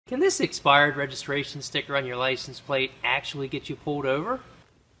Can this expired registration sticker on your license plate actually get you pulled over?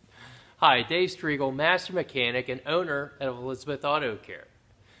 Hi, Dave Striegel, master mechanic and owner of Elizabeth Auto Care.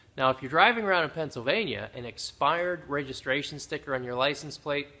 Now, if you're driving around in Pennsylvania, an expired registration sticker on your license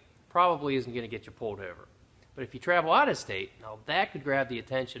plate probably isn't going to get you pulled over. But if you travel out of state, now that could grab the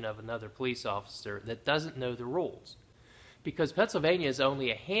attention of another police officer that doesn't know the rules. Because Pennsylvania is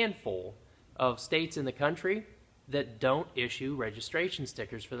only a handful of states in the country that don't issue registration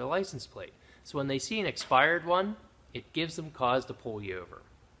stickers for their license plate. So when they see an expired one, it gives them cause to pull you over.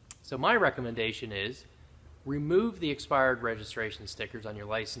 So my recommendation is remove the expired registration stickers on your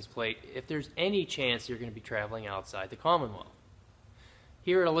license plate if there's any chance you're going to be traveling outside the Commonwealth.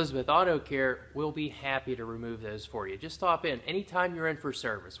 Here at Elizabeth Auto Care, we'll be happy to remove those for you. Just stop in anytime you're in for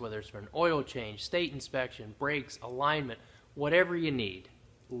service, whether it's for an oil change, state inspection, brakes, alignment, whatever you need.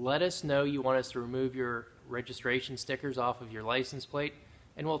 Let us know you want us to remove your registration stickers off of your license plate,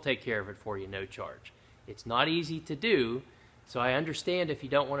 and we'll take care of it for you, no charge. It's not easy to do, so I understand if you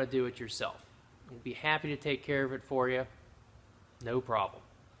don't want to do it yourself. We'll be happy to take care of it for you, no problem.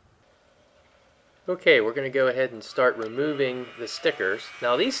 Okay, we're going to go ahead and start removing the stickers.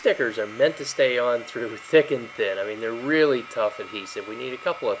 Now these stickers are meant to stay on through thick and thin. I mean, they're really tough adhesive. We need a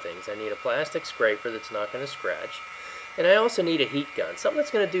couple of things. I need a plastic scraper that's not going to scratch. And I also need a heat gun, something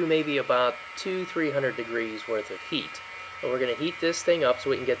that's going to do maybe about 200-300 degrees worth of heat. And we're going to heat this thing up so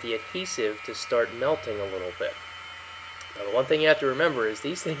we can get the adhesive to start melting a little bit. Now the one thing you have to remember is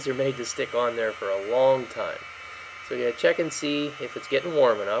these things are made to stick on there for a long time. So you're going to check and see if it's getting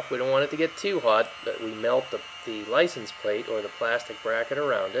warm enough. We don't want it to get too hot, but we melt the license plate or the plastic bracket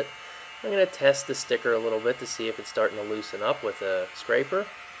around it. I'm going to test the sticker a little bit to see if it's starting to loosen up with a scraper.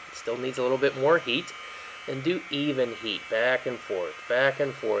 It still needs a little bit more heat. And do even heat, back and forth,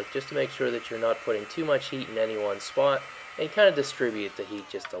 just to make sure that you're not putting too much heat in any one spot, and kind of distribute the heat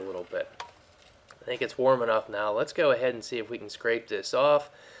just a little bit. I think it's warm enough now. Let's go ahead and see if we can scrape this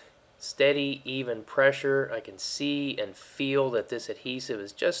off. Steady, even pressure. I can see and feel that this adhesive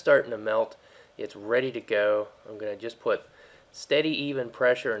is just starting to melt. It's ready to go. I'm going to just put steady, even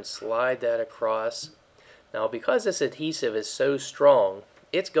pressure and slide that across. Now, because this adhesive is so strong,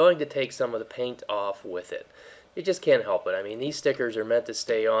 it's going to take some of the paint off with it. You just can't help it. I mean, these stickers are meant to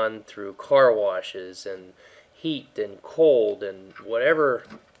stay on through car washes and heat and cold and whatever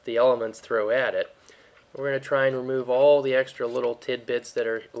the elements throw at it. We're going to try and remove all the extra little tidbits that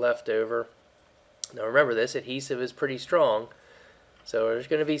are left over. Now remember, this adhesive is pretty strong, so there's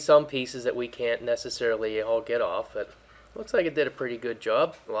going to be some pieces that we can't necessarily all get off, but looks like it did a pretty good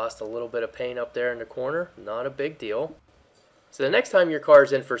job. Lost a little bit of paint up there in the corner, not a big deal. So the next time your car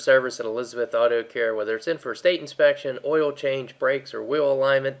is in for service at Elizabeth Auto Care, whether it's in for state inspection, oil change, brakes, or wheel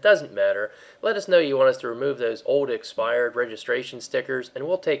alignment, doesn't matter. Let us know you want us to remove those old expired registration stickers, and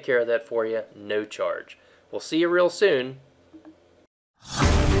we'll take care of that for you, no charge. We'll see you real soon.